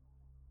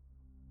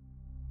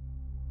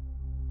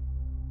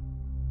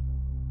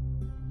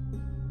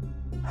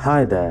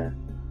Hi there.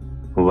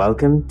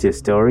 Welcome to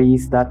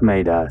Stories That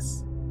Made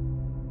Us.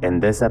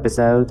 In this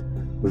episode,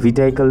 we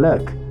take a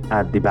look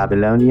at the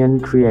Babylonian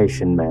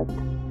creation myth.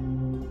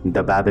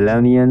 The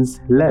Babylonians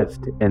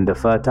lived in the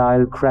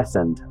Fertile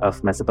Crescent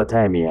of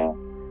Mesopotamia.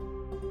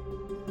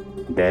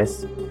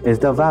 This is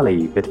the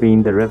valley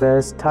between the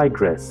rivers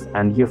Tigris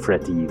and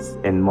Euphrates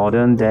in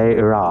modern-day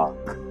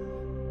Iraq.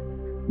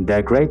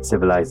 Their great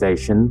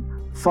civilization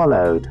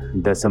followed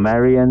the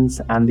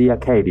Sumerians and the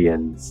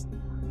Akkadians.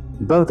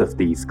 Both of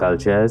these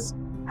cultures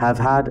have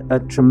had a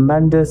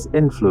tremendous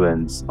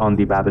influence on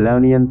the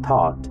Babylonian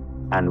thought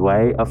and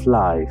way of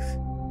life.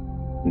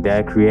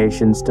 Their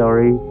creation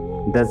story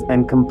thus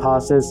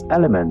encompasses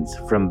elements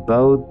from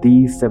both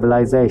these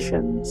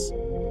civilizations.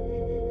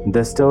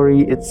 The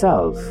story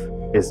itself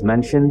is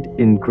mentioned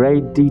in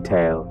great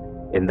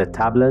detail in the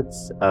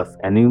tablets of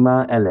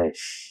Enuma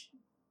Elish.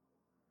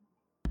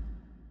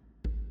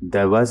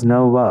 There was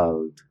no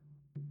world,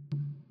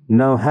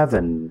 no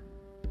heaven,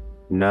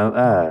 no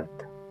earth,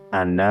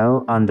 and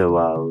no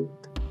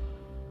underworld.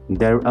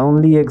 There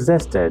only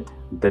existed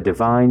the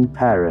divine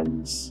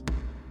parents,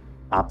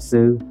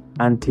 Apsu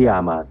and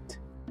Tiamat.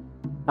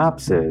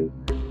 Apsu,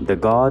 the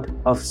god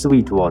of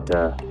sweet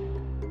water,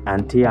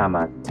 and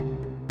Tiamat,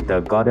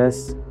 the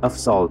goddess of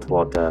salt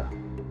water.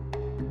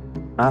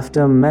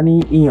 After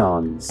many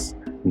eons,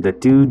 the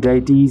two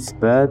deities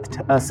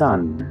birthed a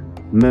son,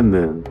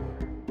 Mummu,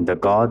 the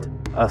god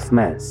of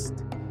mist.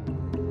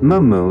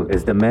 Mummu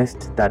is the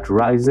mist that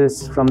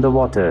rises from the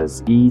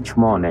waters each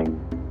morning,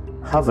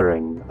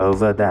 hovering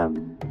over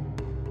them.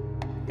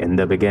 In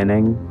the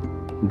beginning,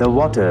 the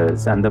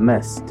waters and the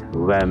mist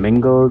were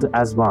mingled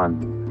as one.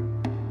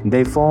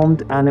 They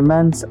formed an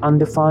immense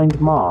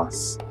undefined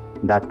mass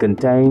that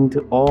contained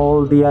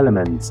all the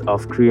elements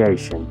of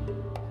creation.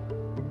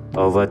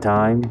 Over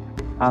time,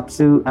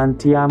 Apsu and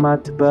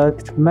Tiamat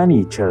birthed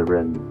many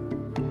children.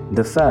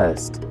 The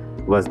first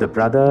was the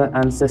brother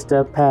and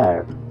sister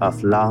pair of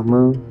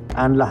Lahmu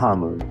and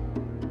Lahamu.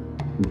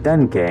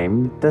 Then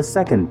came the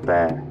second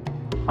pair,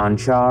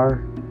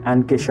 Anshar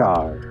and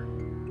Kishar.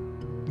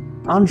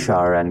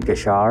 Anshar and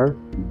Kishar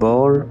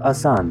bore a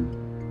son.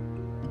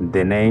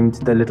 They named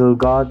the little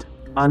god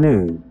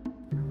Anu,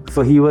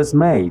 for he was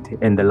made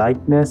in the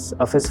likeness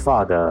of his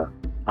father,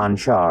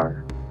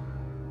 Anshar.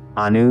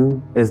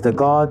 Anu is the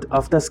god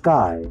of the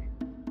sky,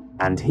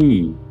 and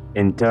he,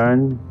 in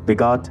turn,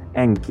 begot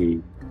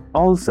Enki,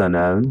 also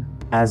known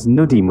as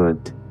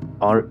Nudimud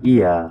or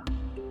Ea.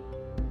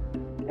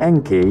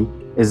 Enki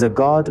is a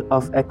god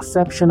of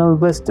exceptional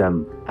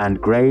wisdom and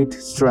great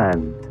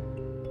strength.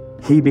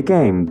 He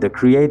became the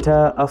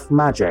creator of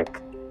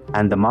magic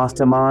and the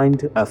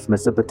mastermind of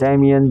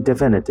Mesopotamian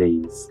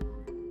divinities.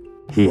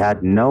 He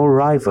had no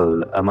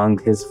rival among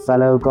his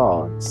fellow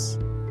gods.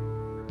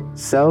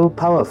 So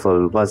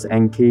powerful was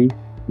Enki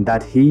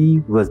that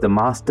he was the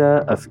master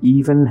of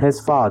even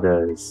his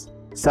fathers,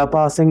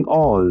 surpassing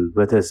all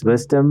with his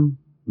wisdom,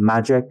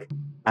 magic,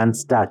 and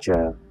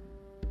stature.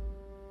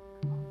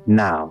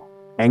 Now,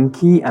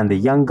 Enki and the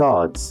young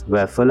gods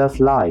were full of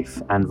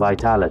life and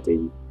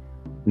vitality.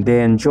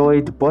 They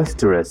enjoyed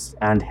boisterous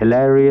and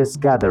hilarious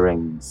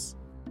gatherings.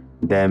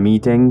 Their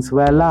meetings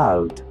were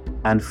loud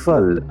and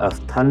full of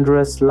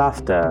thunderous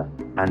laughter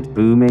and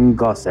booming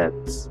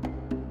gossips.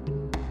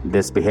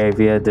 This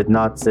behavior did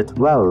not sit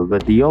well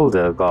with the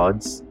older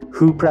gods,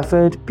 who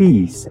preferred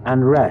peace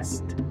and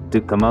rest to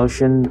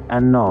commotion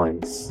and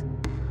noise.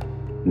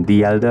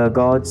 The elder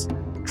gods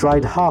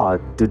tried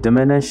hard to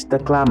diminish the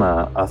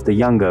clamor of the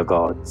younger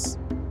gods,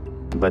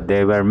 but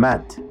they were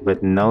met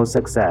with no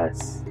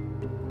success.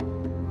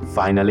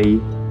 Finally,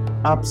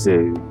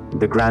 Apsu,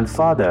 the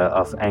grandfather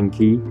of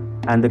Enki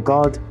and the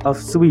god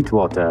of sweet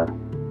water,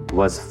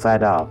 was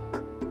fed up.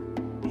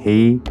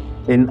 He,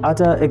 in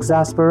utter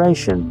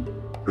exasperation,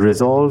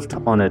 resolved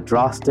on a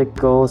drastic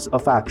course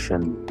of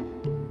action.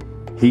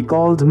 He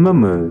called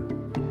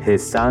Mummu,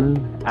 his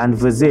son and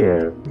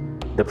vizier,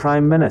 the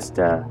prime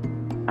minister,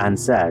 and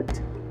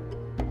said,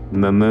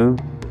 "Mummu,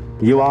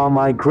 you are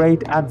my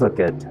great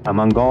advocate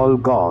among all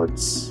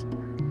gods.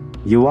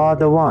 You are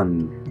the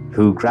one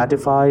who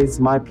gratifies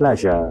my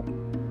pleasure.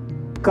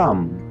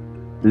 Come,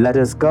 let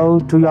us go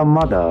to your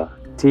mother,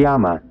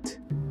 Tiamat.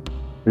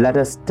 Let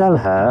us tell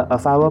her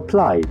of our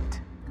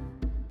plight.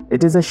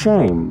 It is a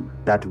shame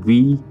that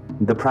we,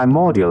 the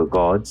primordial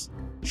gods,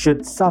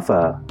 should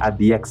suffer at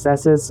the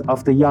excesses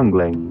of the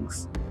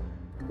younglings.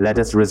 Let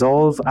us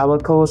resolve our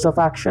course of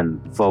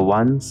action for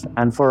once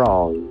and for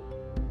all."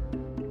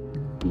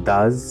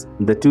 Thus,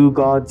 the two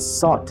gods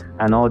sought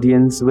an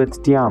audience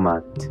with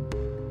Tiamat.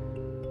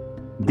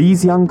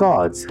 "These young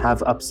gods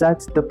have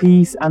upset the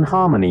peace and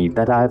harmony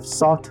that I have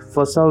sought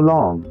for so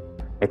long,"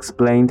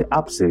 explained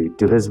Apsu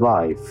to his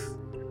wife.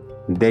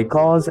 "They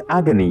cause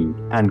agony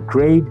and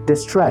great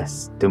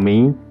distress to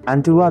me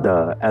and to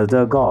other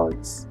elder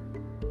gods.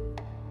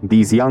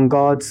 These young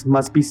gods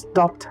must be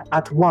stopped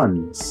at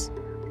once.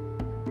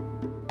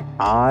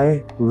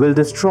 I will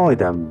destroy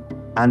them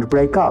and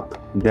break up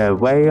their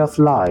way of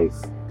life.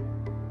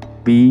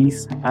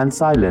 Peace and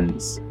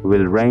silence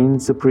will reign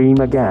supreme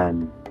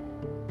again.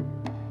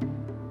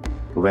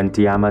 When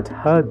Tiamat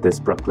heard this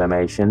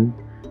proclamation,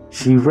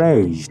 she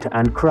raged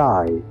and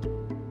cried.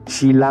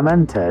 She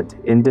lamented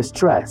in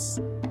distress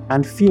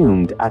and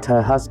fumed at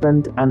her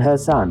husband and her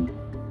son.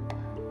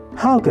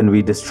 "How can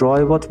we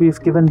destroy what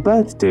we've given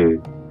birth to?"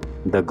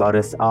 the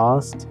goddess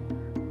asked.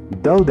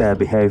 "Though their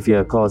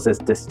behavior causes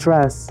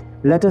distress,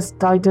 let us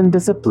tighten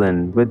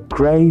discipline with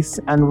grace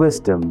and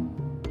wisdom."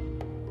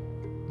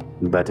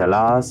 But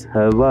alas,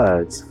 her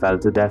words fell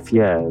to deaf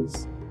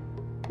ears.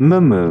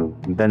 Mummu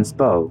then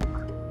spoke.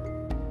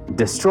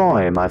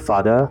 "Destroy, my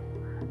father.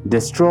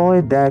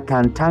 Destroy their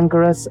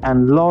cantankerous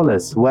and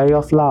lawless way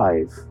of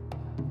life.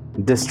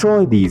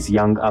 Destroy these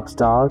young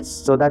upstarts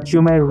so that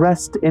you may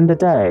rest in the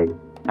day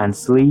and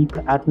sleep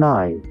at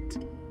night."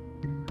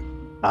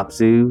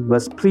 Apsu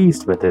was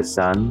pleased with his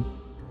son.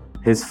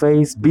 His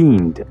face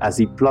beamed as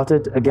he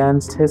plotted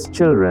against his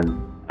children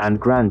and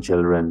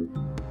grandchildren.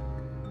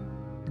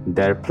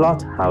 Their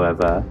plot,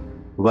 however,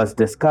 was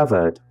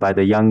discovered by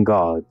the young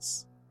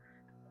gods.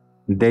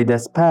 They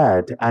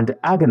despaired and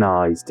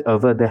agonized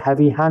over the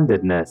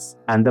heavy-handedness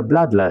and the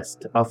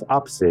bloodlust of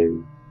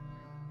Apsu.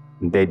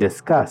 They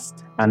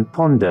discussed and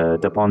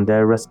pondered upon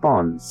their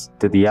response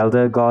to the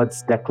elder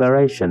god's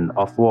declaration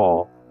of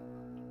war.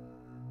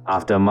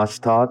 After much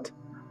thought,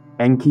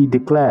 Enki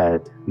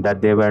declared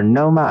that they were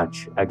no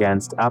match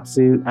against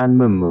Apsu and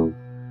Mummu.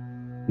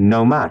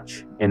 No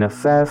match in a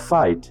fair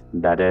fight,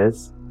 that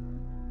is.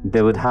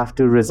 They would have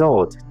to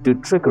resort to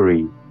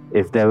trickery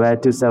if they were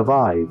to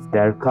survive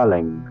their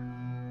culling.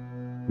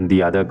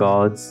 The other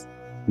gods,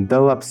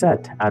 though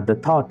upset at the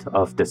thought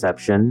of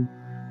deception,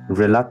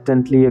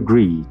 reluctantly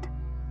agreed.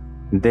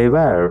 They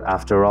were,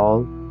 after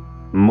all,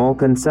 more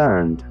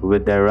concerned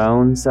with their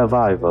own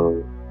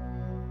survival.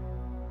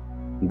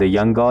 The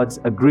young gods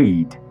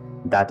agreed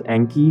that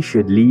Enki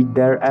should lead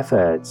their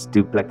efforts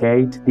to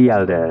placate the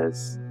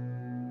elders.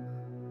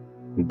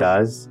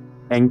 Thus,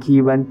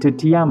 Enki went to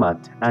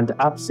Tiamat and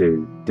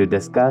Apsu to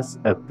discuss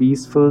a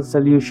peaceful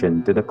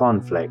solution to the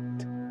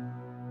conflict.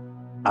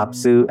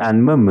 Apsu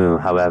and Mummu,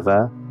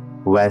 however,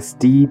 were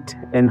steeped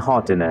in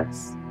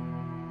haughtiness.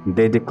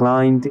 They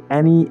declined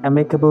any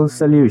amicable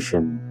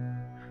solution.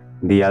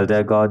 The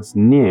elder gods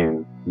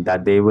knew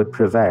that they would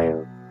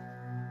prevail.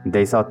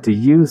 They sought to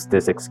use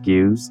this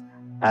excuse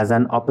as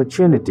an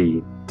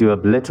opportunity to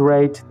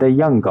obliterate the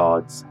young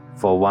gods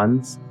for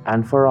once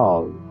and for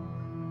all.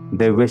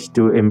 They wished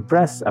to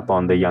impress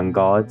upon the young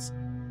gods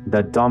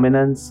the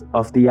dominance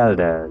of the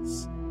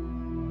elders.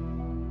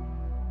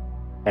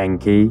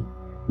 Enki,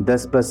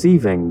 thus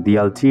perceiving the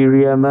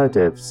ulterior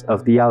motives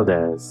of the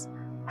elders,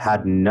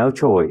 had no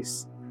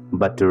choice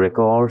but to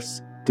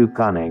recourse to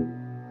cunning.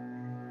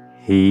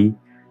 He,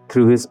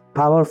 through his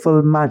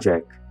powerful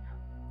magic,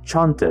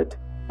 chanted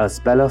a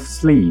spell of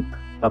sleep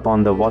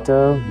upon the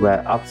water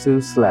where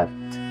Apsu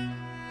slept.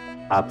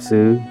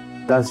 Apsu,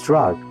 thus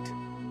drugged,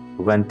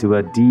 went to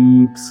a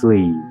deep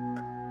sleep.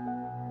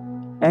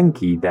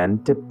 Enki then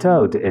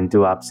tiptoed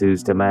into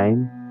Apsu's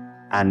domain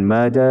and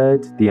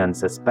murdered the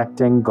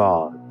unsuspecting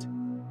god.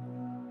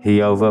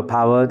 He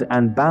overpowered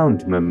and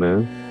bound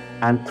Mummu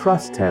and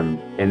thrust him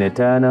in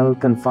eternal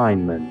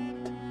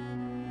confinement.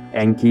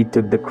 Enki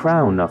took the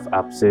crown of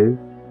Apsu,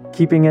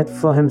 keeping it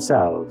for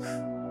himself.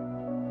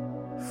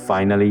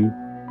 Finally,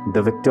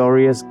 the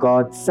victorious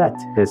god set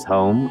his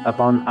home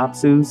upon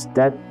Apsu's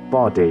dead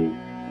body.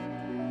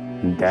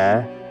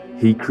 There,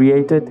 he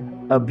created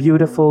a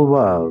beautiful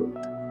world.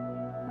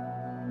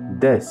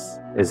 This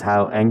is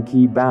how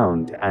Enki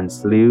bound and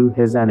slew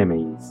his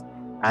enemies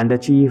and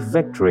achieved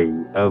victory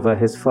over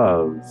his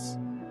foes.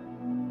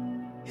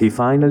 He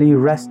finally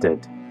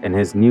rested in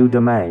his new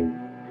domain,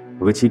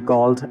 which he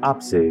called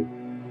Apsu,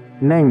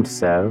 named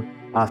so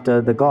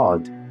after the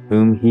god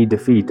whom he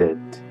defeated.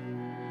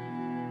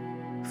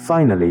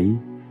 Finally,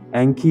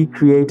 Enki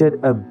created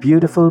a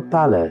beautiful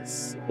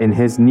palace in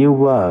his new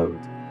world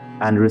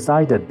and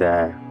resided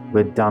there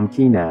with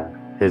Damkina,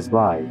 his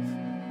wife.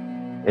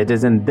 It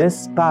is in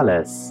this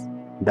palace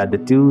that the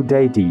two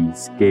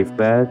deities gave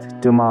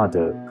birth to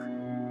Marduk,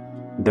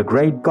 the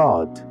great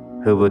god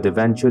who would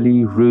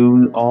eventually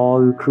rule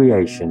all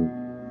creation.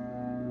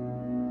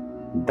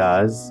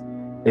 Thus,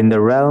 in the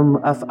realm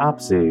of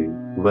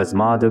Apsu was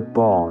Marduk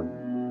born,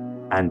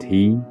 and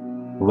he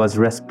was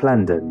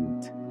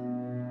resplendent.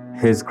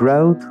 His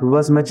growth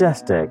was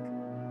majestic,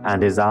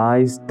 and his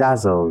eyes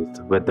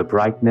dazzled with the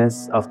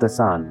brightness of the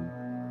sun.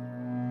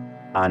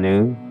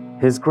 Anu,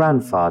 his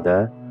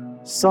grandfather,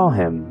 saw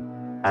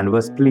him and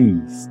was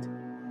pleased,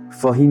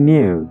 for he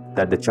knew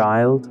that the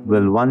child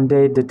will one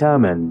day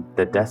determine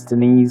the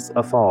destinies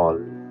of all.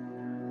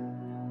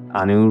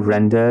 Anu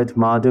rendered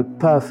Marduk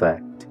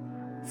perfect,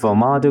 for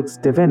Marduk's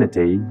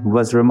divinity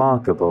was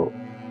remarkable.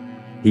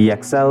 He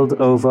excelled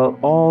over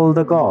all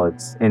the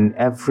gods in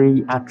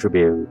every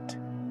attribute.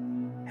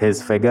 His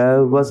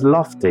figure was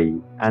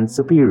lofty and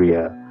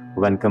superior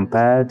when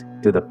compared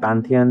to the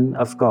pantheon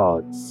of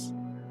gods.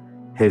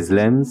 His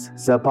limbs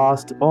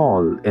surpassed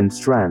all in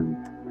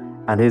strength,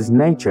 and his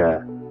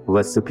nature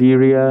was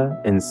superior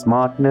in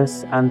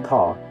smartness and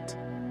thought.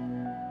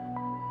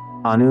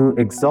 Anu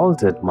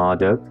exalted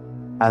Marduk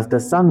as the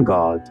sun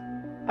god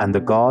and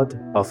the god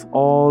of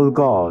all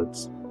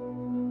gods.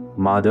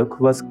 Marduk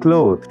was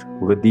clothed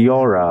with the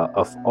aura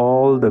of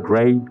all the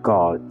great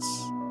gods.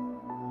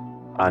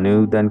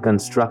 Anu then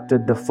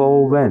constructed the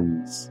 4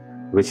 winds,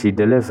 which he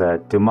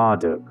delivered to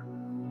Marduk,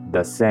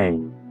 thus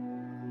saying,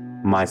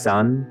 "My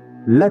son,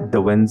 let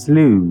the winds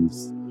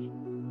loose.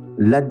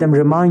 Let them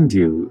remind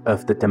you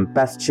of the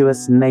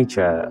tempestuous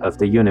nature of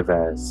the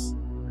universe.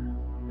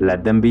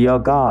 Let them be your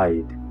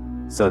guide,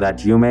 so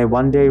that you may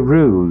one day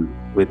rule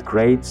with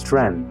great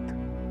strength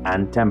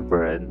and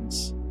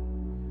temperance."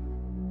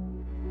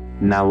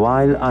 Now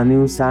while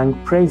Anu sang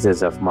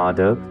praises of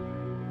Marduk,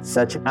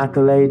 such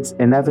accolades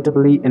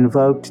inevitably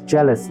invoked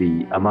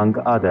jealousy among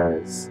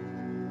others.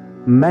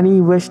 Many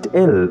wished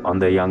ill on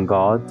the young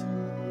god.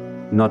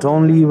 Not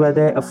only were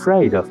they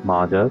afraid of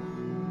Marduk,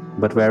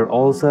 but were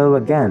also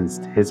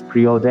against his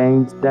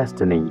preordained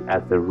destiny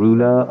as the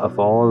ruler of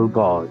all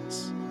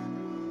gods.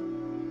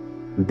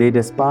 They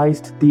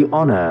despised the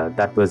honor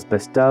that was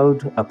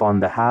bestowed upon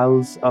the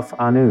house of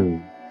Anu.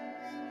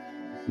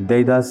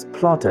 They thus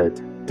plotted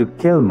to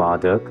kill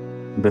Marduk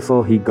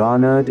before he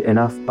garnered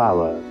enough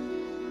power.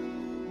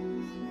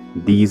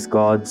 These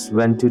gods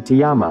went to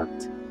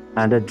Tiamat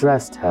and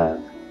addressed her.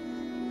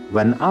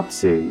 When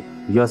Apsu,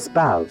 your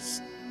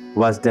spouse,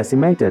 was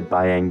decimated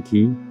by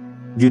Enki,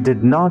 you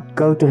did not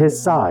go to his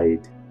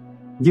side.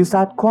 You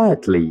sat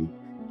quietly,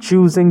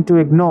 choosing to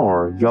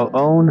ignore your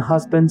own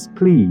husband's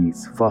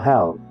pleas for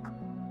help.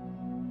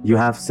 You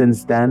have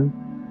since then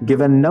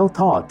given no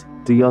thought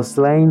to your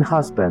slain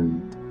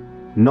husband,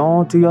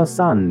 nor to your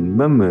son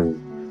Mummu,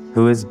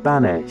 who is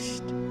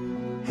banished.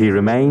 He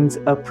remains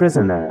a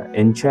prisoner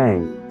in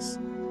chains.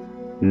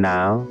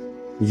 Now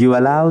you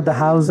allow the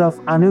house of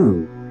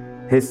Anu,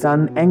 his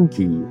son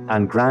Enki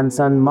and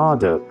grandson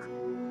Marduk,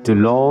 to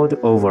lord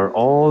over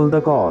all the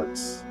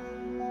gods.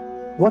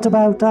 What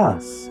about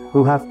us,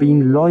 who have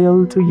been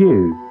loyal to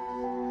you?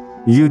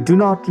 You do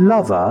not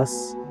love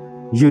us.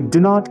 You do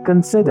not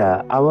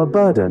consider our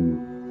burden.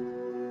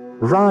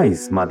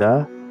 Rise,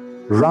 mother,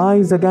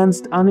 rise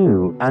against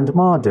Anu and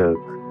Marduk.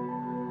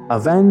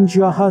 Avenge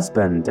your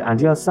husband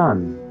and your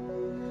son.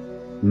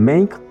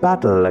 Make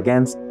battle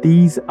against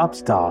these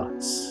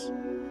upstarts.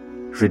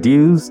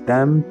 Reduce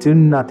them to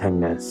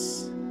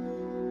nothingness."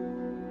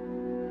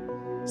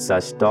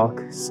 Such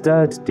talk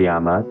stirred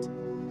Tiamat,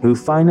 who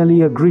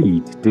finally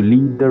agreed to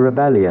lead the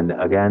rebellion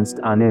against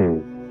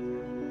Anu.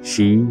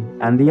 She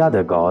and the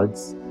other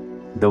gods,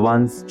 the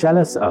ones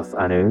jealous of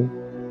Anu,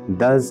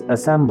 thus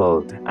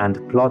assembled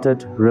and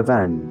plotted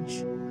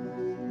revenge.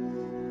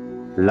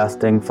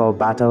 Lusting for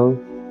battle,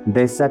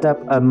 they set up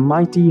a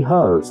mighty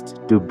host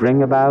to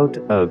bring about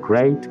a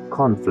great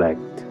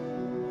conflict.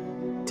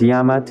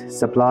 Tiamat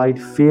supplied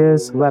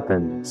fierce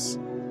weapons.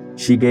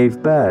 She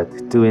gave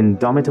birth to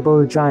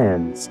indomitable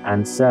giants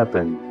and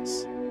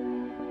serpents.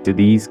 To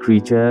these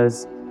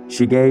creatures,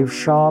 she gave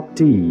sharp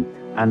teeth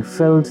and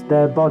filled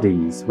their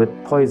bodies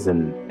with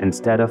poison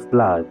instead of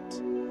blood.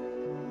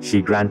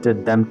 She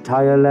granted them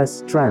tireless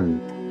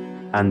strength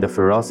and the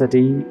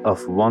ferocity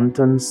of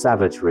wanton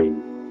savagery.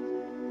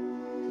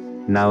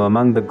 Now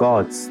among the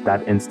gods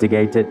that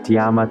instigated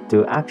Tiamat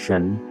to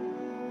action,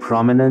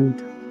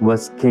 prominent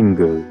was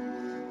Kingu.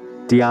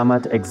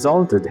 Tiamat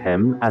exalted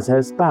him as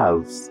her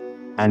spouse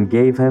and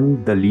gave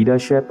him the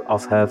leadership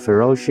of her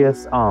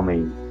ferocious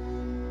army.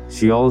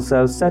 She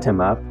also set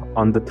him up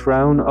on the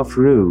throne of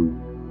Ru,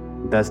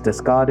 thus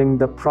discarding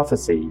the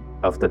prophecy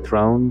of the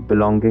throne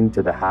belonging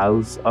to the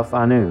house of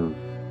Anu.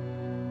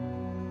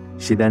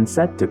 She then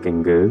said to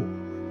Kingu,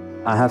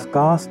 "I have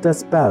cast a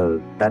spell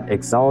that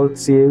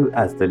exalts you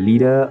as the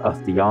leader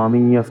of the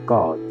army of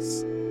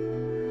gods.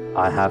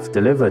 I have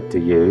delivered to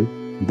you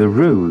the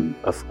rule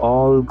of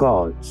all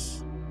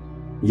gods.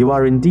 You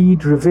are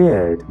indeed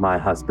revered, my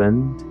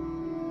husband.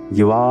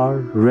 You are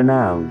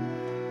renowned.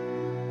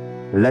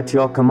 Let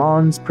your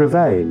commands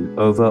prevail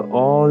over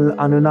all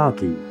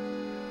Anunnaki,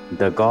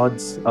 the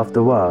gods of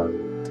the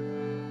world."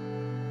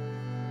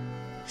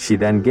 She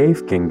then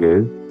gave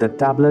Kingu the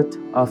tablet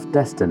of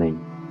destiny.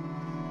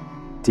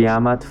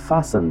 Tiamat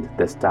fastened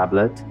this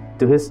tablet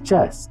to his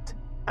chest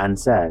and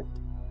said,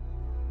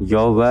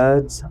 "Your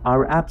words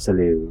are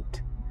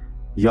absolute.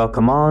 Your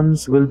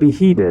commands will be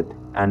heeded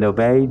and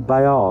obeyed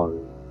by all.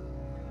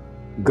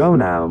 Go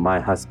now, my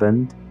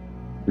husband,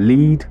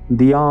 lead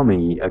the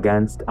army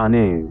against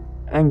Anu,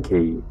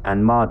 Enki,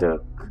 and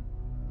Marduk.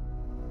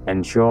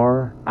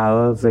 Ensure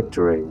our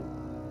victory."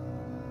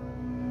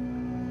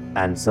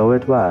 And so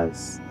it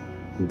was,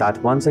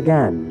 that once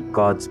again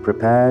gods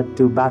prepared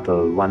to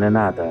battle one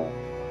another.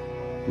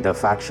 The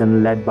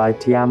faction led by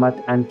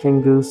Tiamat and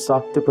Kingu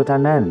sought to put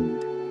an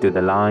end to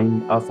the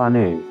line of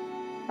Anu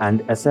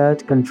and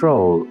assert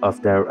control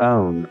of their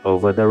own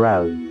over the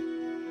realm.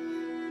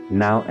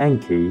 Now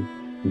Enki,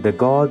 the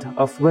god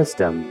of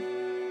wisdom,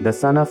 the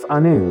son of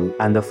Anu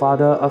and the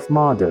father of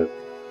Marduk,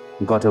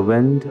 got a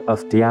wind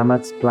of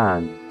Tiamat's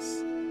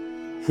plans.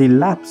 He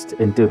lapsed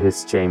into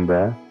his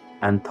chamber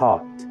and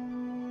thought.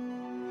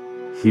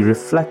 He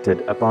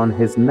reflected upon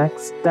his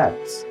next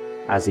steps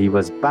as he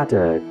was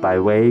battered by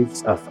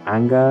waves of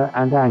anger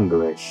and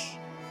anguish.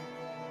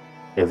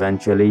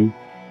 Eventually,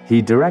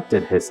 he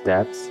directed his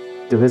steps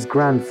to his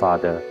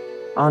grandfather,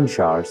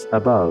 Anshar's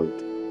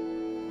abode.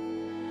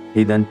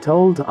 He then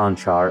told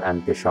Anshar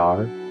and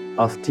Kishar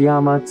of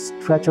Tiamat's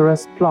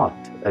treacherous plot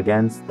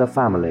against the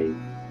family.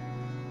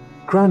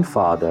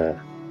 "Grandfather,"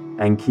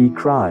 Enki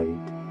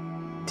cried,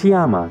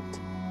 "Tiamat,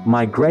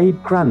 my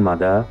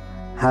great-grandmother,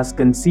 has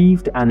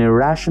conceived an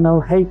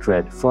irrational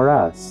hatred for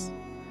us.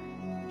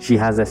 She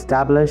has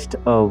established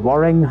a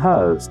warring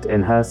host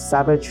in her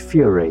savage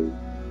fury.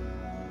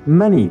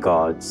 Many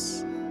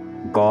gods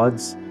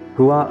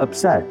who are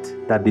upset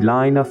that the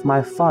line of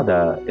my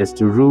father is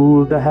to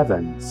rule the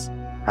heavens,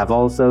 have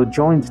also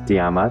joined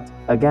Tiamat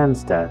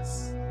against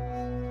us."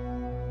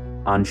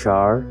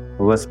 Anshar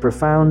was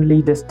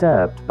profoundly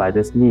disturbed by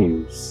this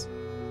news.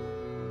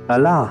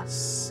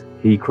 "Alas,"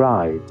 he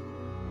cried,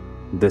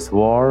 "this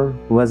war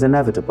was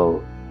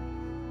inevitable.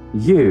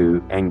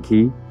 You,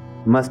 Enki,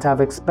 must have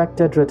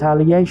expected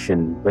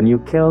retaliation when you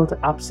killed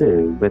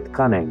Apsu with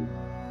cunning.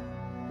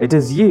 It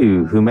is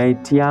you who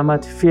made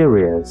Tiamat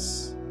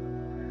furious."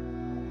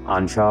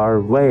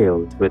 Anshar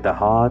wailed with a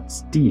heart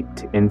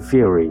steeped in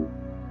fury.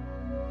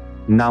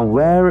 "Now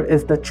where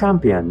is the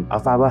champion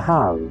of our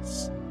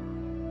house?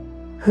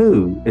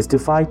 Who is to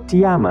fight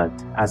Tiamat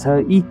as her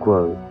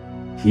equal?"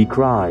 he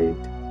cried.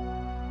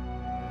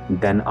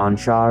 Then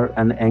Anshar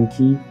and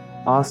Enki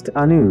asked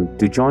Anu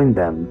to join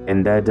them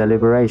in their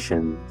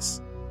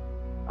deliberations.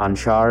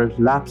 Anshar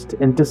lapsed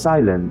into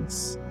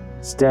silence,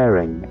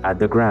 staring at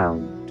the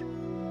ground.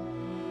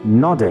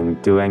 Nodding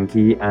to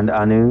Enki and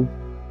Anu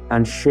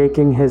and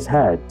shaking his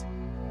head,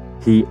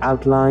 he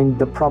outlined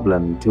the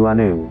problem to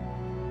Anu.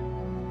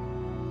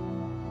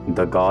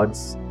 The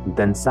gods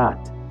then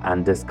sat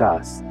and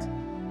discussed.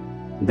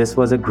 This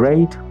was a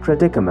great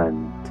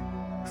predicament,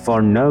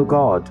 for no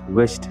god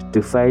wished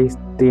to face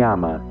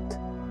Tiamat.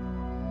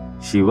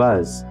 She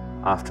was,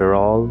 after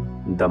all,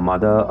 the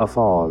mother of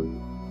all.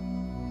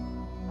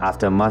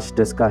 After much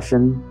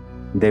discussion,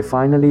 they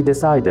finally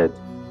decided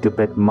to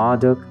pit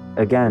Marduk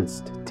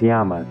against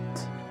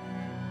Tiamat.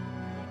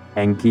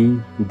 Enki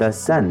thus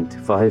sent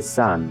for his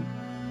son.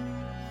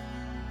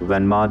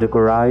 When Marduk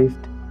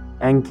arrived,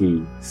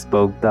 Enki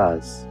spoke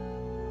thus: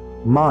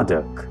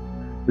 "Marduk,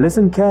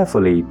 listen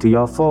carefully to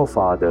your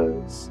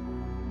forefathers.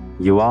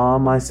 You are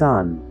my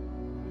son,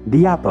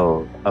 the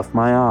apple of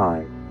my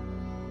eye.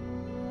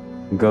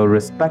 Go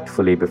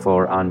respectfully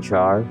before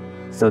Anshar,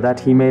 so that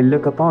he may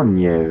look upon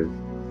you."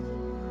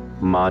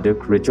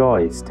 Marduk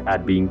rejoiced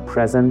at being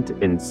present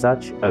in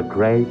such a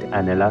great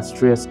and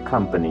illustrious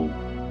company.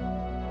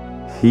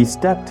 He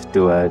stepped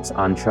towards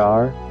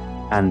Anshar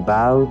and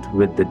bowed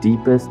with the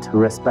deepest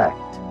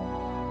respect.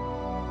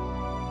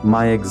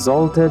 "My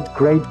exalted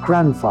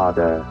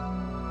great-grandfather,"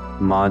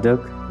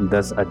 Marduk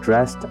thus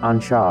addressed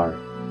Anshar,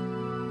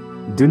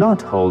 "do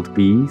not hold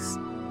peace,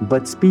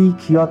 but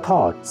speak your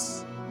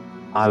thoughts.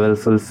 I will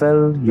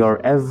fulfill your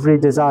every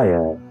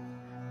desire.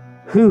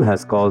 Who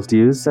has caused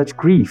you such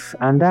grief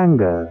and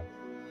anger?"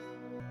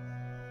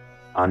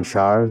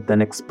 Anshar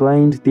then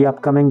explained the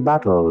upcoming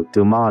battle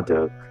to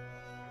Marduk.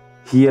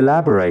 He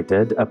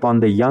elaborated upon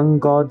the young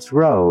god's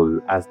role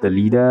as the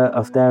leader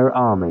of their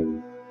army.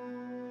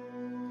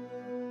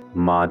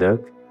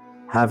 Marduk,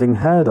 having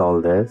heard all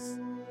this,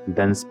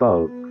 then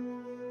spoke: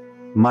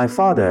 "My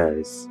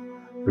fathers,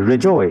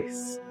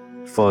 rejoice,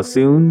 for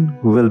soon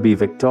we'll be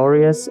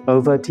victorious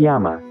over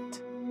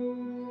Tiamat.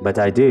 But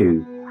I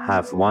do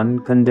have one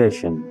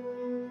condition.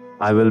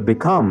 I will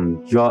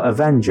become your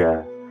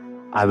avenger.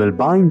 I will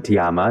bind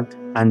Tiamat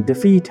and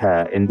defeat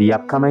her in the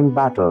upcoming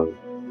battle.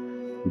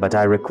 But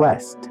I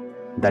request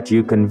that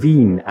you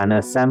convene an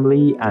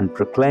assembly and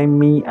proclaim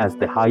me as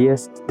the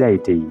highest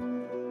deity,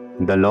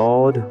 the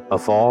Lord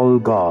of all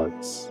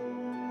gods.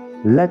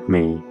 Let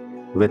me,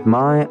 with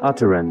my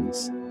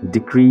utterance,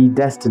 decree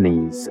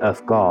destinies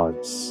of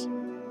gods.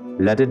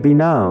 Let it be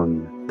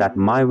known that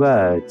my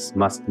words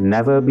must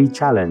never be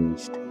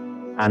challenged,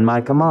 and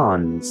my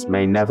commands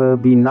may never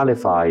be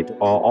nullified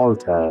or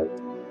altered.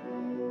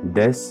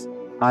 This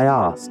I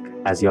ask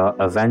as your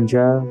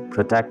avenger,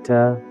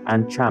 protector,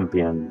 and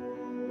champion."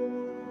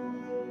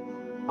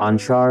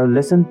 Anshar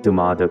listened to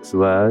Marduk's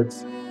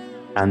words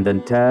and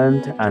then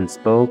turned and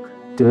spoke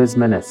to his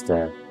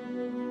minister.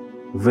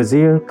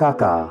 "Vizier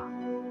Kaka,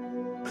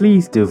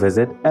 please do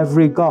visit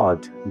every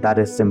god that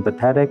is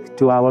sympathetic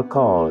to our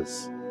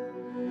cause.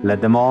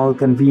 Let them all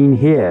convene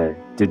here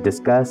to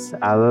discuss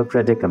our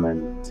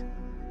predicament.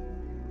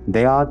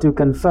 They are to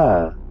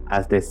confer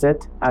as they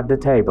sit at the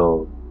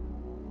table.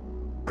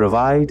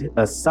 Provide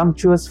a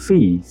sumptuous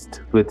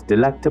feast with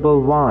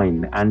delectable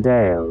wine and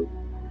ale.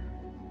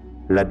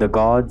 Let the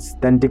gods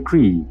then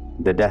decree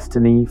the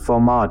destiny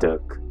for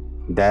Marduk,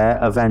 their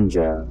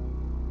avenger."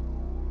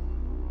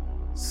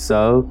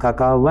 So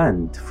Kaka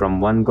went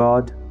from one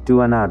god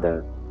to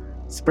another,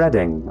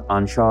 spreading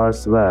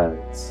Anshar's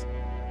words.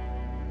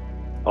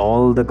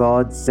 All the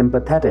gods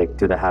sympathetic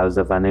to the house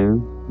of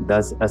Anu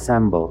thus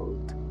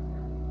assembled.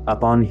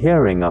 Upon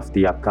hearing of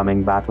the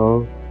upcoming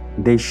battle,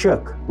 they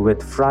shook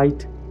with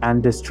fright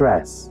and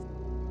distress,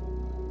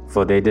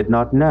 for they did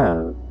not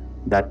know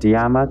that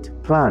Tiamat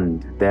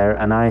planned their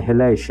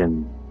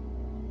annihilation.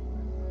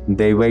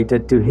 They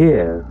waited to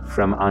hear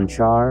from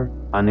Anshar,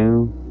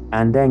 Anu,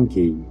 and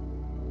Enki.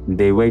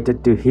 They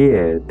waited to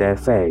hear their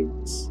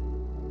fates.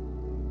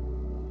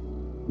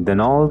 Then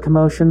all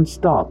commotion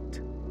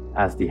stopped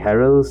as the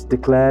heralds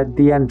declared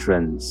the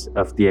entrance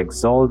of the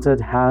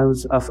exalted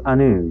house of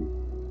Anu.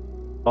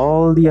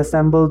 All the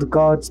assembled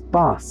gods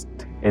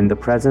basked in the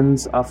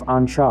presence of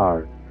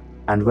Anshar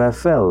and were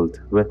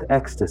filled with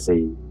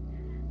ecstasy.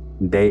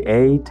 They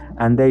ate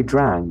and they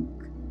drank,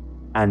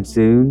 and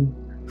soon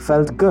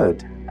felt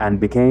good and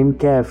became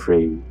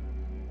carefree.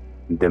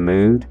 The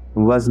mood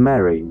was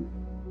merry.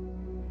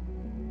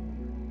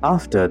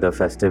 After the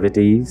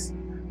festivities,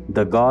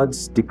 the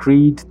gods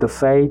decreed the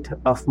fate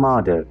of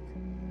Marduk.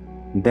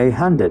 They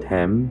handed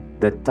him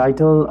the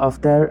title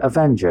of their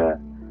avenger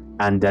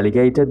and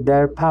delegated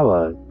their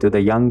power to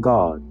the young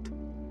god.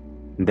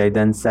 They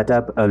then set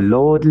up a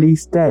lordly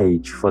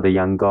stage for the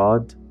young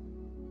god,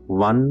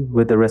 one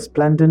with a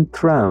resplendent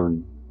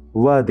throne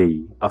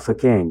worthy of a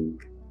king.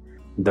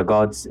 The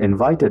gods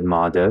invited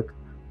Marduk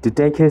to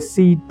take his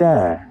seat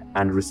there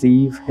and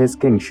receive his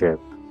kingship.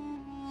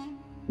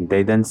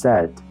 They then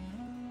said,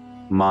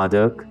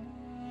 "Marduk,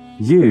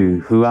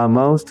 you who are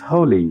most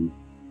holy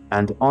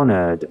and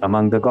honored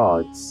among the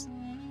gods,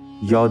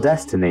 your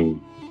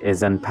destiny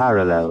is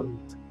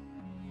unparalleled.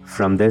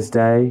 From this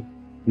day,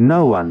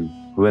 no one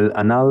will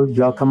annul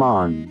your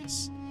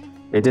commands.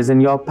 It is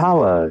in your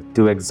power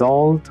to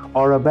exalt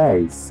or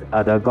abase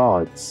other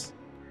gods.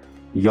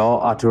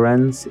 Your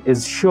utterance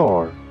is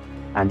sure,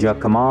 and your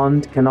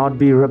command cannot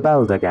be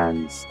rebelled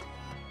against.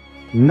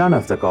 None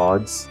of the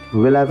gods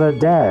will ever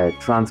dare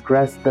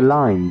transgress the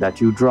line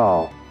that you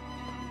draw.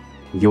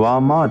 You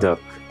are Marduk,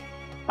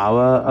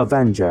 our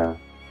avenger.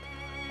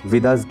 We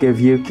thus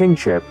give you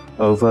kingship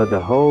over the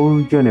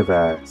whole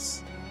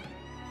universe.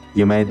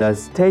 You may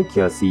thus take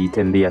your seat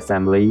in the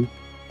assembly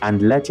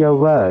and let your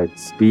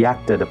words be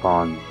acted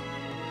upon,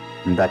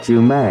 that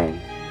you may,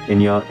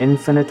 in your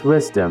infinite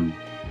wisdom,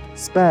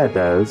 spare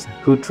those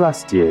who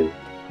trust you,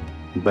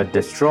 but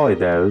destroy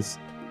those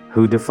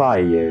who defy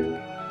you."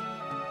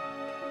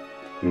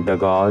 The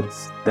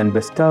gods then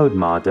bestowed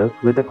Marduk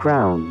with a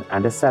crown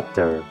and a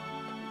scepter.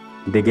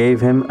 They gave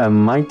him a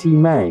mighty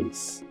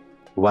mace,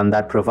 one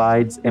that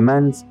provides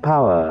immense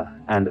power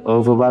and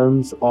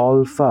overwhelms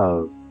all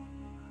foe.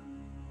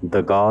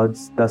 The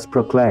gods thus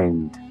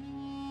proclaimed,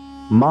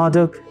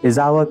 "Marduk is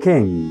our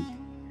king.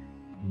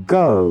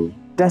 Go,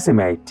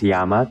 decimate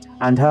Tiamat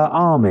and her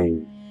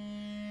army."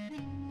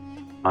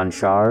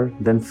 Anshar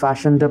then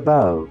fashioned a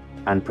bow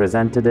and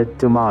presented it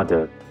to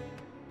Marduk.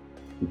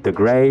 The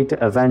great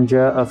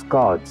avenger of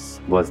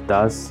gods was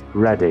thus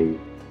ready.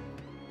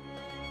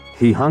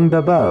 He hung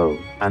the bow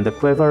and the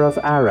quiver of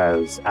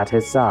arrows at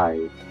his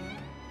side,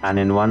 and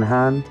in one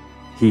hand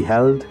he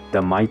held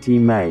the mighty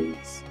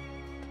mace.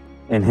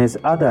 In his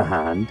other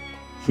hand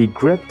he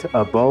gripped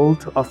a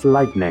bolt of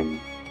lightning.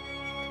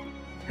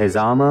 His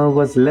armor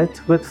was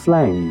lit with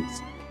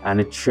flames, and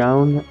it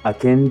shone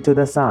akin to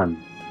the sun.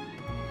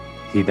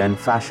 He then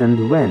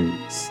fashioned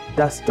winds,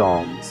 dust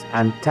storms,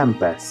 and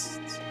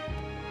tempests.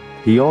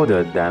 He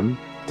ordered them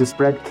to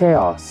spread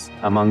chaos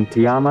among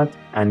Tiamat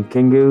and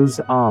Kingu's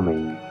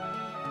army.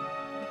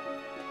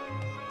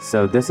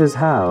 So this is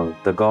how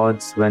the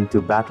gods went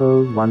to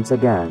battle once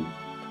again.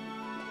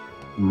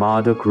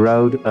 Marduk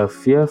rode a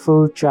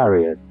fearful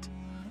chariot,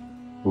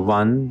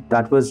 one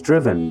that was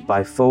driven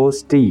by 4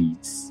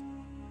 steeds.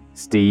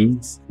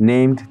 Steeds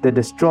named the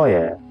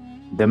Destroyer,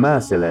 the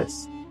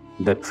Merciless,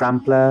 the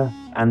Trampler,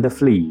 and the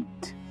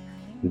Fleet.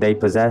 They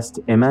possessed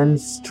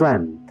immense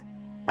strength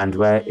and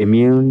were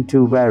immune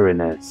to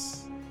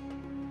weariness.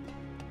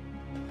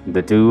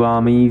 The two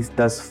armies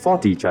thus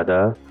fought each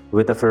other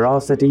with a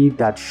ferocity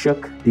that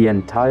shook the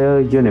entire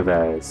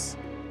universe.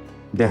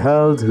 They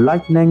hurled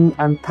lightning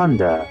and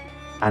thunder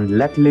and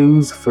let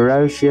loose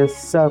ferocious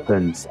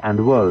serpents and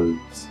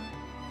wolves.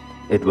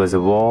 It was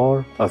a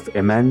war of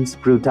immense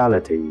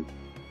brutality,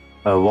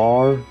 a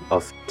war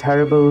of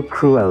terrible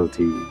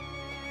cruelty.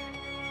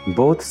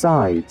 Both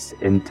sides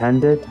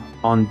intended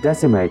on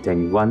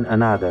decimating one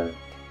another.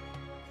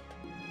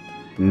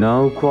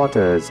 No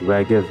quarters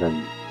were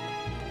given,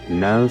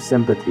 no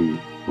sympathy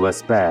was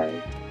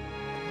spared,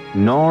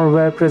 nor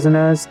were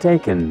prisoners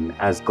taken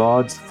as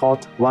gods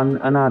fought one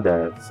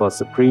another for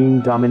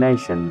supreme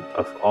domination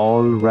of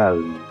all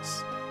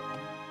realms.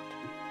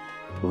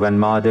 When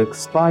Marduk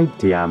spied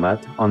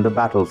Tiamat on the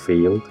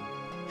battlefield,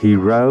 he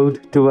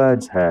rode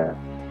towards her,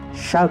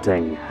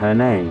 shouting her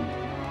name.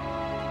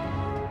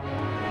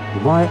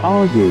 "Why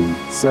are you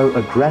so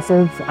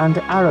aggressive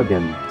and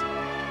arrogant?"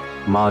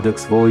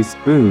 Marduk's voice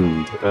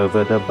boomed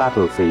over the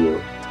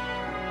battlefield.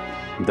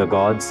 The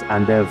gods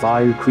and their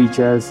vile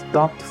creatures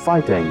stopped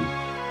fighting,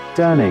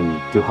 turning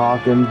to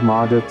hearken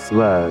Marduk's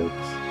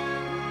words.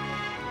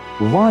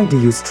 "Why do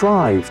you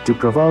strive to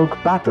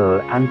provoke battle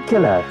and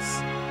kill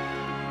us?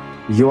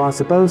 You are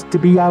supposed to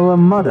be our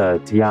mother,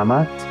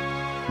 Tiamat.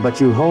 but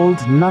you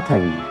hold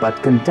nothing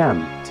but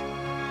contempt.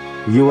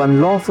 You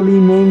unlawfully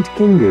named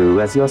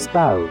Kingu as your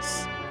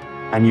spouse,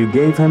 and you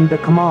gave him the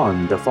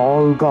command of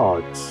all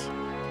gods.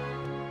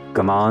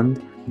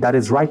 Command that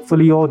is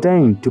rightfully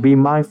ordained to be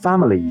my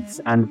family's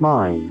and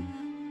mine.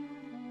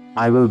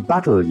 I will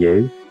battle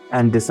you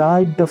and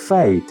decide the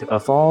fate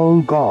of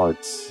all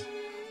gods,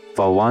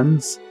 for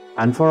once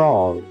and for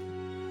all.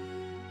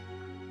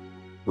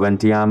 When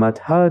Tiamat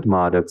heard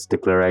Marduk's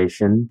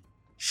declaration,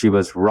 she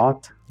was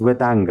wrought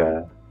with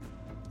anger.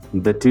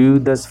 The two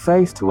thus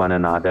faced one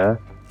another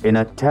in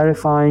a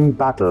terrifying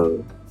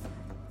battle.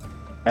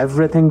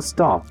 Everything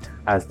stopped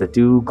as the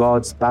two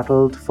gods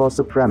battled for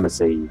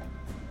supremacy.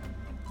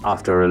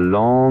 After a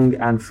long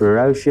and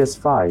ferocious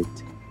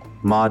fight,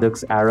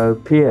 Marduk's arrow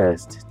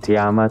pierced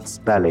Tiamat's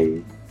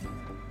belly.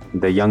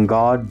 The young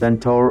god then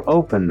tore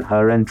open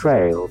her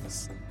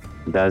entrails,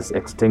 thus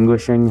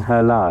extinguishing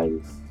her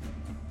life.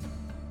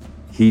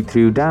 He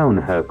threw down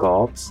her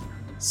corpse,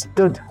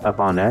 stood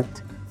upon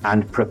it,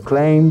 and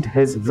proclaimed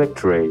his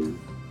victory.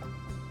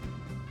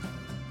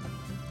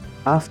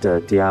 After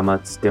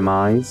Tiamat's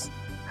demise,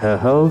 her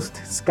host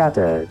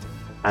scattered,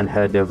 and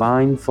her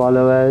divine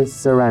followers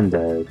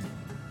surrendered.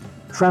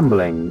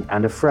 Trembling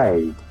and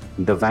afraid,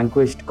 the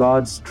vanquished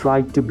gods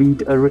tried to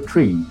beat a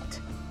retreat,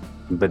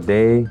 but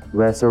they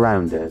were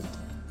surrounded.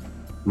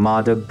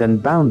 Marduk then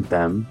bound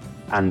them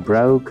and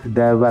broke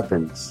their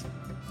weapons.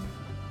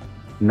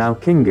 Now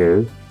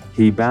Kingu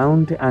he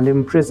bound and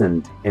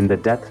imprisoned in the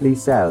deathly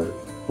cell,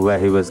 where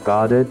he was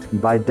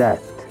guarded by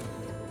death.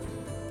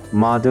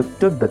 Marduk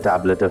took the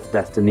tablet of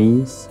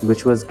destinies,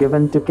 which was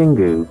given to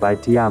Kingu by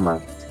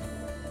Tiamat.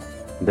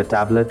 The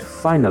tablet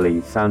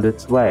finally found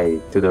its way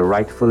to the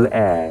rightful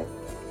heir,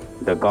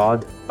 the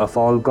god of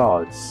all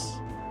gods,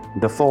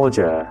 the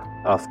forger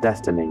of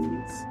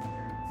destinies,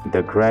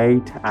 the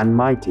great and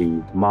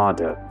mighty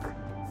Marduk.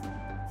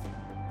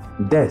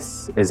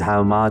 This is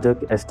how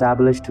Marduk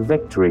established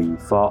victory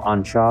for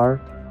Anshar,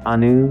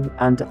 Anu,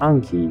 and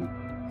Anki,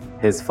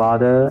 his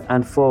father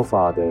and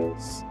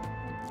forefathers.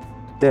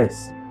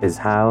 This is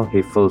how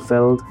he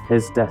fulfilled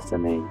his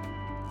destiny.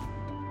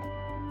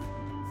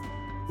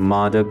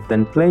 Marduk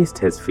then placed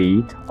his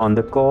feet on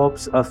the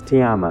corpse of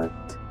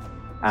Tiamat,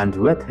 and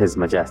with his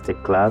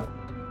majestic club,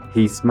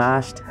 he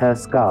smashed her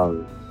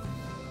skull.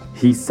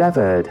 He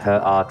severed her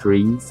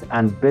arteries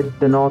and bid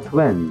the north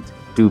wind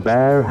to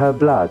bear her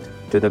blood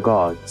to the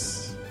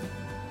gods.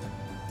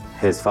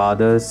 His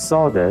fathers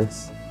saw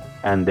this,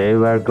 and they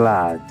were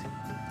glad.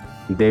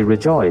 They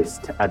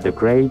rejoiced at the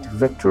great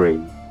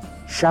victory,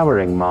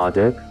 showering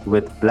Marduk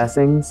with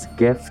blessings,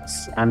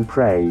 gifts, and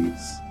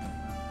praise.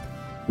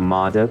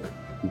 Marduk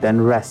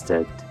then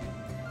rested.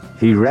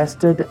 He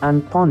rested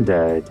and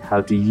pondered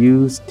how to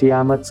use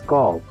Tiamat's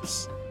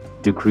corpse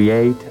to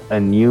create a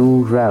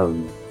new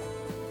realm.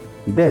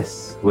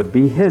 This would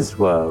be his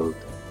world,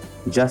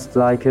 just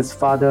like his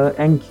father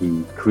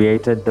Enki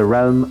created the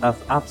realm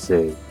of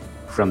Apsu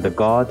from the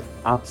god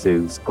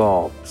Apsu's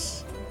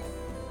corpse.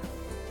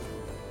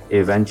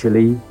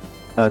 Eventually,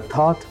 a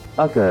thought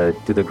occurred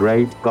to the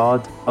great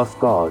god of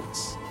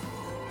gods.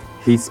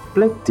 He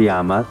split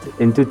Tiamat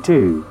into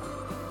two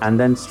and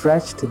then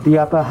stretched the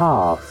upper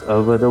half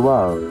over the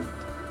world.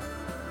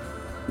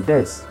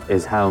 This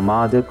is how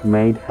Marduk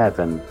made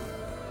heaven.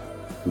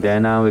 There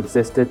now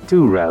existed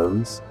two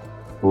realms.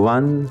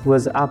 One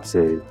was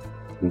Apsu,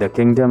 the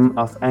kingdom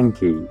of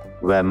Enki,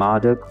 where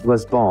Marduk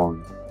was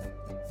born.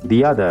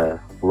 The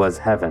other was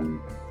heaven.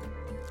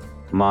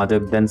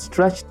 Marduk then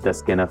stretched the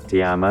skin of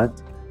Tiamat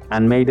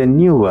and made a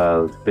new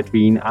world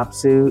between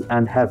Apsu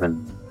and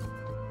heaven.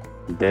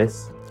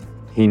 This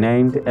he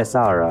named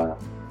Esara.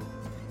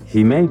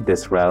 He made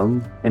this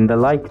realm in the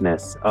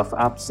likeness of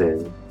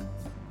Apsu.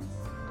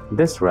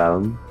 This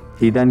realm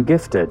he then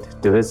gifted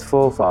to his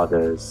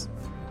forefathers,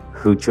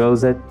 who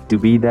chose it to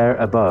be their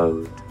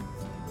abode.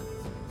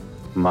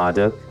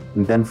 Marduk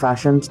then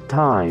fashioned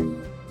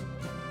time.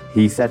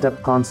 He set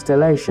up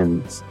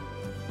constellations,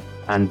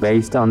 and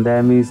based on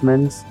their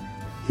movements,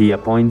 he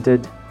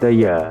appointed the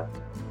year.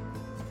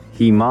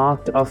 He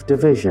marked off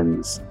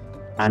divisions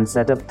and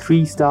set up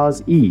 3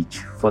 stars each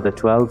for the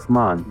 12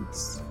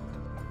 months.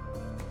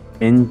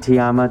 In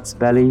Tiamat's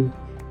belly,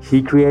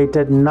 he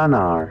created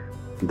Nannar,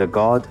 the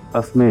god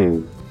of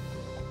moon,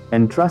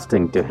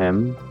 entrusting to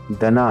him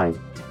the night.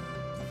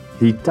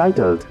 He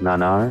titled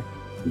Nannar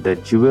the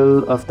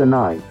Jewel of the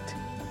Night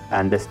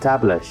and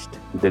established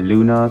the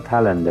lunar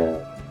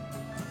calendar.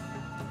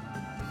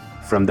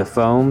 From the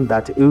foam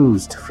that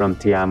oozed from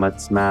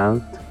Tiamat's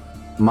mouth,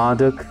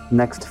 Marduk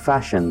next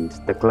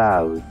fashioned the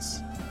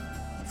clouds.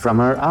 From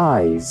her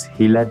eyes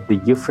he let the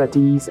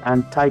Euphrates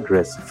and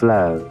Tigris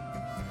flow.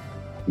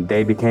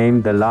 They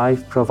became the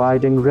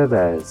life-providing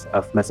rivers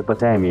of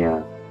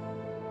Mesopotamia.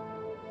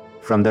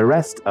 From the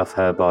rest of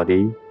her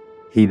body,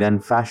 he then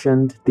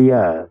fashioned the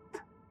earth.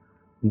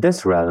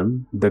 This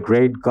realm the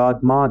great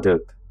god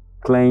Marduk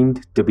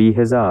claimed to be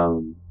his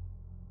own.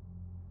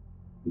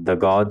 The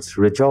gods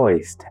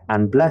rejoiced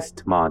and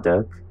blessed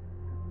Marduk.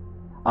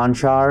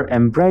 Anshar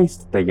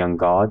embraced the young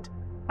god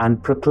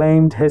and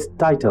proclaimed his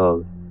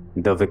title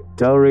the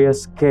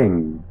victorious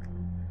king.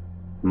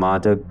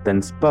 Marduk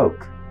then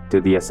spoke to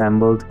the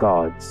assembled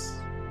gods.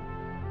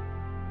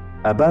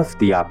 Above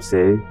the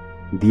Apsu,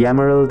 the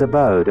emerald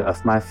abode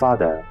of my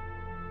father,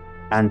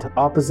 and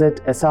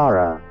opposite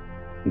Esara,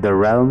 the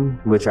realm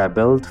which I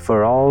built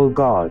for all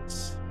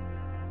gods.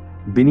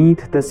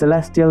 Beneath the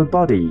celestial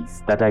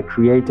bodies that I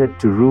created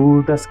to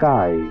rule the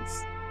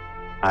skies,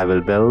 I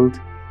will build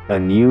a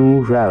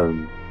new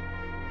realm.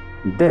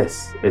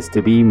 This is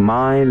to be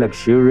my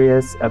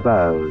luxurious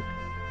abode.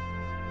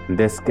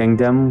 This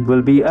kingdom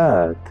will be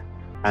earth,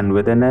 and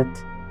within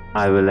it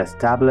I will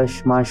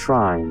establish my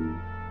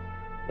shrine.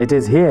 It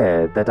is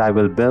here that I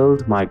will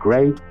build my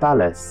great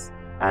palace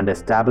and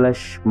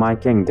establish my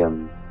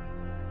kingdom.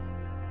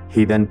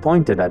 He then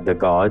pointed at the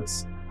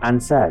gods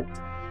and said,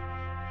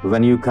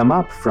 When you come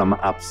up from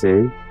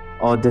Apsu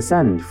or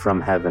descend from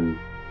heaven,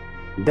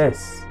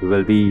 this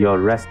will be your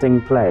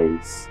resting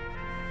place.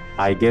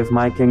 I give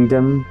my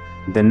kingdom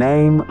the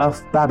name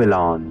of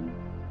Babylon,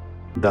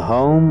 the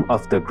home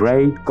of the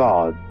great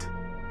god.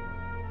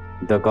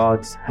 The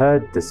gods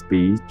heard the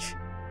speech.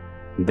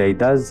 They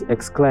thus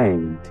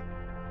exclaimed,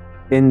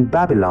 In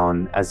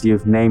Babylon, as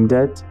you've named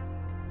it,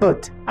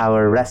 put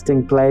our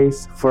resting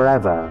place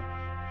forever.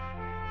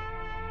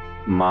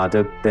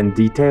 Marduk then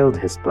detailed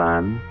his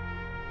plan.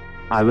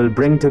 I will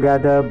bring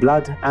together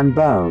blood and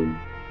bone.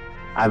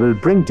 I will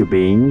bring to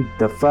being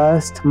the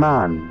first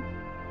man.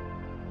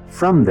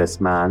 From this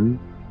man,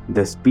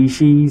 the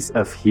species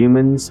of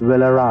humans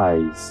will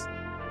arise.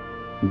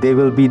 They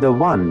will be the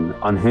one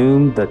on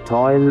whom the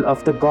toil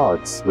of the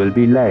gods will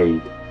be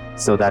laid,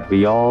 so that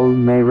we all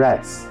may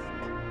rest.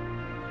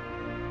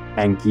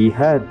 Enki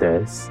heard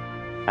this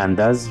and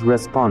thus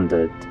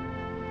responded,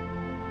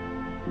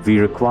 We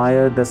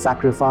require the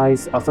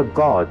sacrifice of a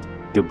god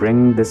to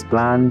bring this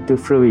plan to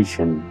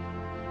fruition.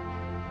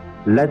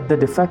 Let the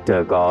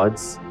defector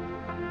gods,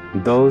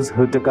 those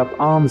who took up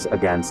arms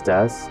against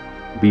us,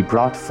 be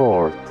brought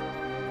forth.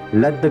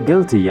 Let the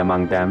guilty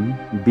among them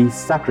be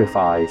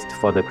sacrificed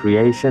for the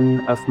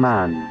creation of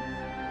man.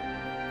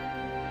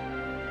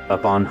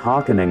 Upon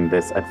hearkening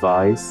this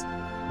advice,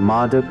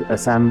 Marduk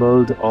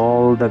assembled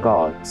all the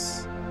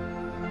gods.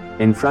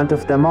 In front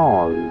of them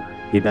all,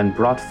 he then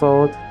brought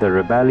forth the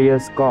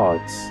rebellious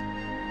gods,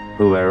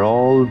 who were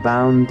all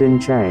bound in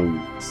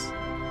chains.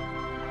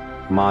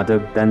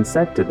 Marduk then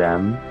said to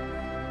them,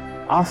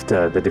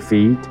 After the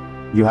defeat,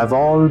 you have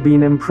all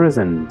been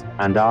imprisoned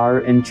and are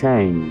in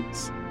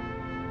chains.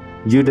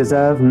 You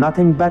deserve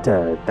nothing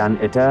better than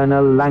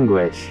eternal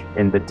languish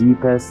in the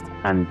deepest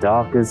and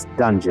darkest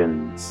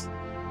dungeons.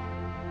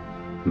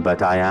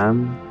 But I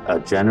am a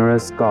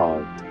generous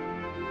God.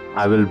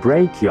 I will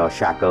break your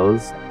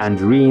shackles and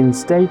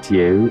reinstate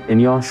you in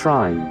your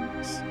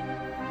shrines.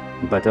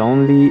 But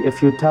only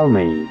if you tell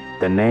me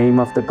the name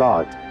of the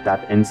god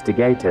that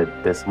instigated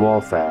this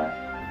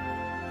warfare.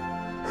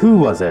 Who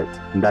was it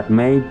that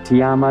made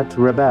Tiamat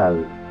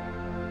rebel?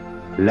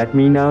 Let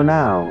me know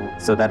now,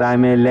 so that I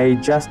may lay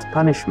just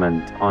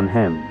punishment on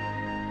him.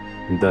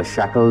 The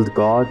shackled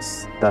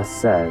gods thus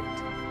said,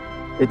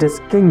 It is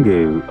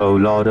Kingu, O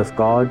Lord of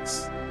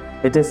gods.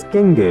 It is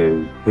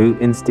Kingu who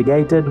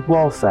instigated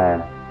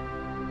warfare.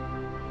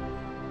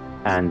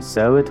 And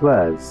so it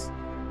was,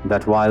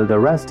 that while the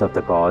rest of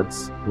the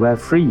gods were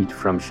freed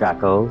from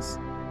shackles,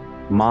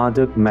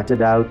 Marduk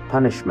meted out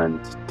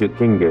punishment to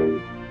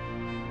Kingu.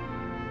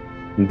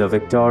 The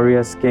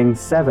victorious king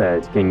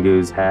severed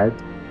Kingu's head,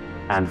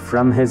 and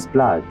from his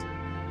blood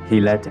he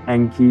let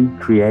Enki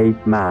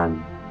create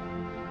man.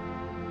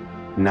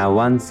 Now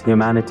once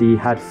humanity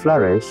had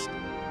flourished,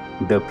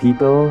 the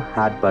people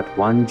had but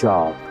one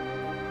job,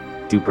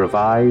 to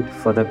provide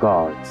for the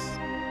gods.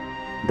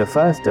 The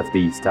first of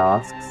these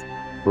tasks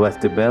was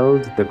to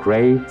build the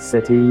great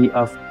city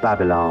of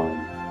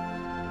Babylon.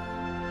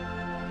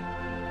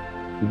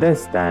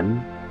 This,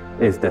 then,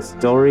 is the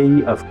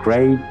story of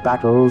great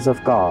battles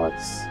of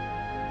gods,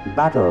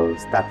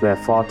 battles that were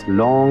fought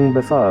long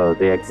before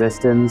the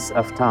existence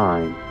of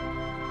time.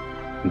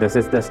 This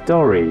is the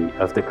story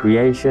of the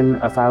creation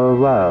of our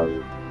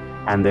world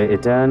and the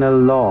eternal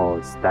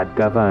laws that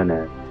govern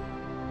it.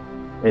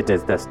 It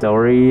is the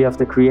story of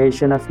the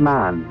creation of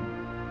man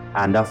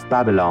and of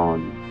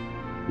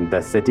Babylon,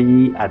 the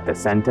city at the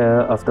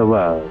center of the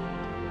world,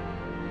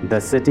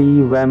 the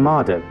city where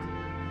Marduk,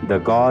 the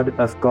god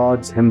of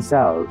gods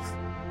himself,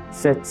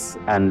 sits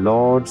and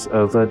lords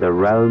over the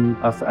realm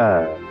of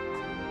earth.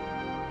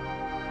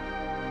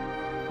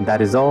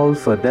 That is all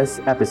for this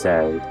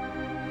episode.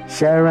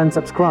 Share and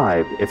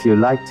subscribe if you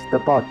liked the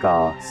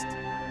podcast.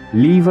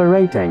 Leave a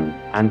rating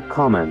and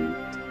comment.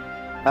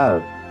 Oh,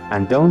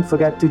 and don't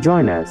forget to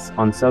join us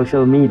on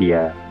social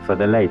media for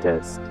the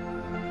latest.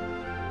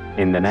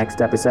 In the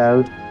next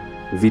episode,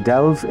 we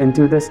delve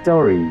into the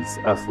stories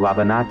of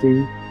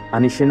Wabanaki,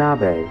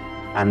 Anishinaabe,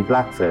 and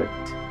Blackfoot.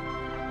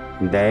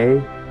 They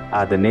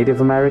are the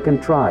Native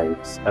American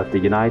tribes of the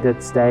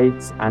United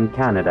States and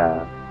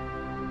Canada.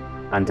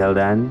 Until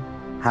then,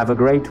 have a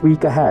great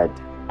week ahead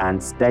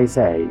and stay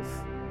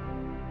safe.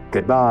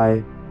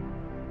 Goodbye.